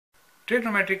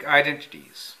Trigonometric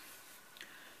identities.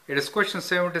 It is question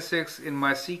 76 in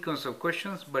my sequence of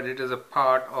questions, but it is a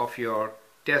part of your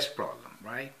test problem,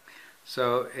 right?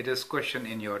 So it is question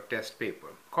in your test paper.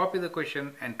 Copy the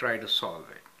question and try to solve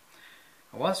it.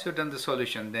 Once you've done the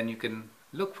solution, then you can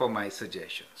look for my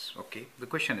suggestions. Okay, the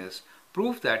question is,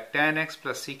 prove that tan x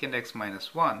plus secant x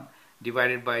minus 1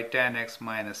 divided by tan x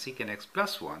minus secant x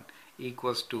plus 1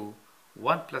 equals to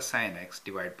 1 plus sin x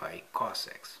divided by cos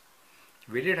x.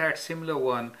 We did have similar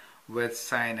one with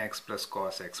sin x plus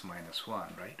cos x minus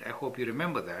 1, right? I hope you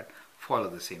remember that. Follow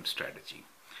the same strategy.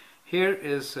 Here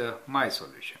is my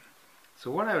solution. So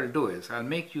what I will do is I'll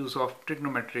make use of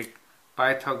trigonometric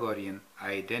Pythagorean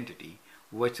identity,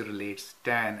 which relates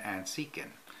tan and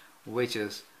secant, which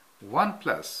is 1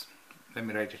 plus, let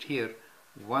me write it here,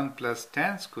 1 plus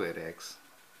tan square x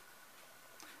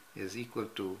is equal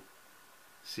to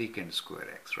secant square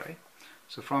x, right?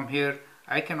 So from here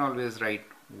I can always write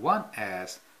 1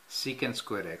 as secant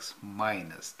square x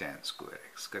minus tan square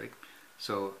x, correct?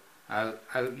 So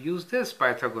I'll use this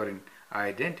Pythagorean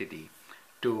identity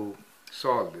to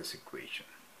solve this equation,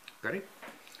 correct?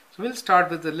 So we'll start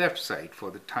with the left side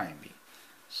for the time being.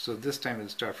 So this time we'll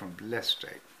start from the left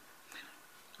side.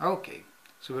 Okay,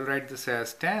 so we'll write this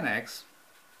as tan x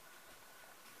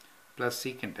plus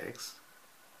secant x.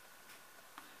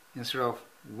 Instead of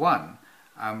 1,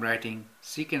 I'm writing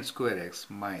secant square x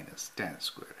minus tan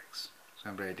square x. So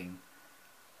I'm writing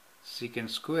secant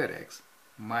square x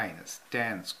minus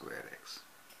tan square x.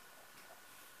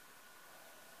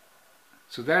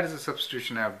 So that is the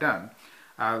substitution I've done.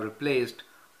 I've replaced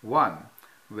 1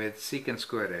 with secant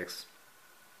square x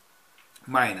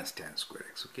minus tan square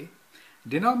x, okay?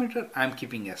 Denominator I'm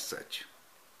keeping as such.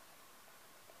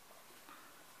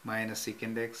 Minus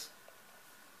secant x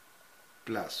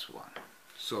plus 1.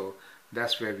 So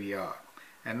that's where we are.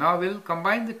 And now we'll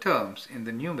combine the terms in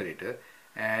the numerator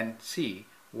and see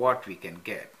what we can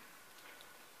get.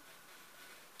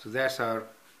 So that's our...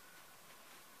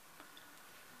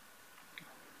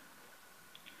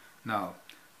 Now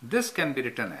this can be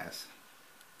written as,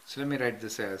 so let me write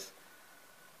this as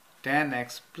tan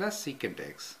x plus secant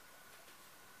x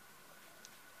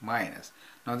minus,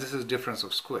 now this is difference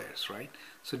of squares, right?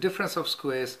 So difference of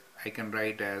squares I can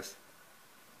write as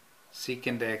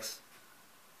secant x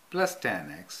plus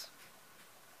tan x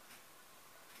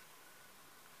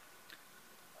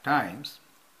times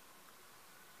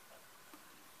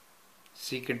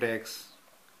secant x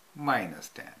minus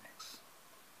tan x,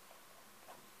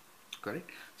 correct?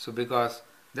 So because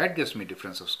that gives me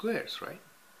difference of squares, right?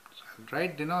 So I'll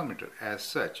write denominator as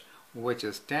such, which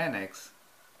is tan x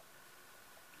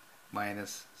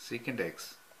minus secant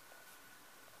x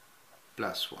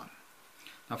plus 1.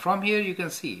 Now from here you can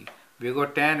see we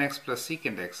got tan x plus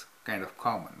secant x kind of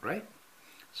common, right?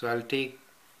 So I'll take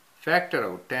factor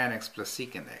out tan x plus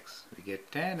secant x. We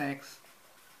get tan x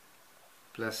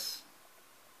plus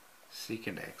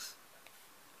secant x.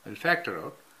 We'll factor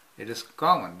out. It is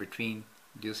common between,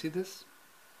 do you see this?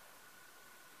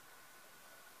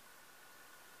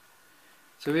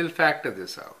 So we'll factor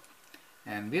this out.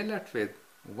 And we're left with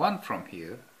 1 from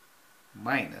here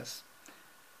minus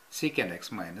secant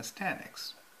x minus tan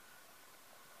x.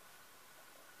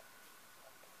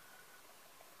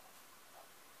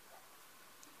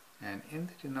 And in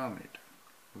the denominator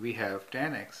we have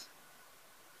tan x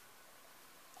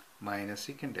minus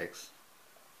secant x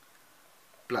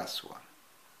plus 1.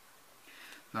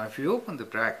 Now if you open the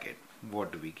bracket,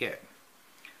 what do we get?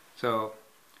 So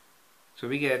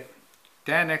we get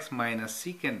tan x minus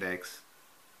secant x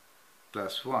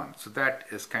plus 1. So that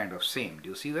is kind of same. Do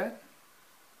you see that?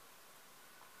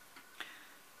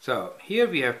 So here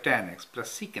we have tan x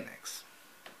plus secant x.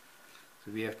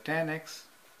 So we have tan x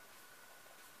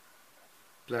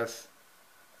plus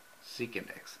secant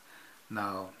x.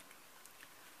 Now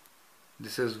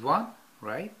this is 1,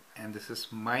 right? And this is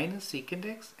minus secant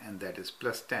x, and that is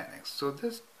plus tan x. So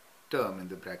this term in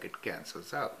the bracket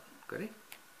cancels out, correct?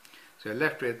 So you're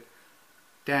left with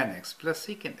tan x plus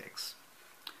secant x.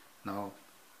 Now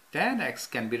tan x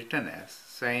can be written as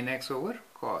sin x over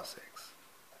cos x.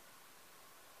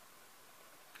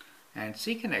 And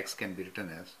secant x can be written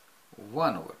as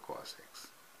 1 over cos x.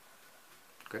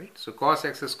 Correct? So cos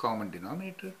x is common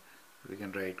denominator. We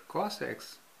can write cos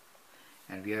x,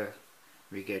 and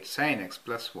we get sin x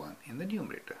plus 1 in the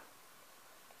numerator,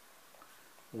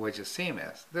 which is same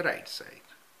as the right side.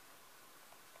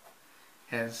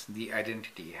 Hence the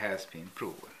identity has been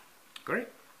proven.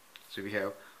 Correct? So we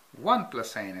have 1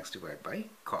 plus sin x divided by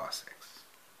cos x.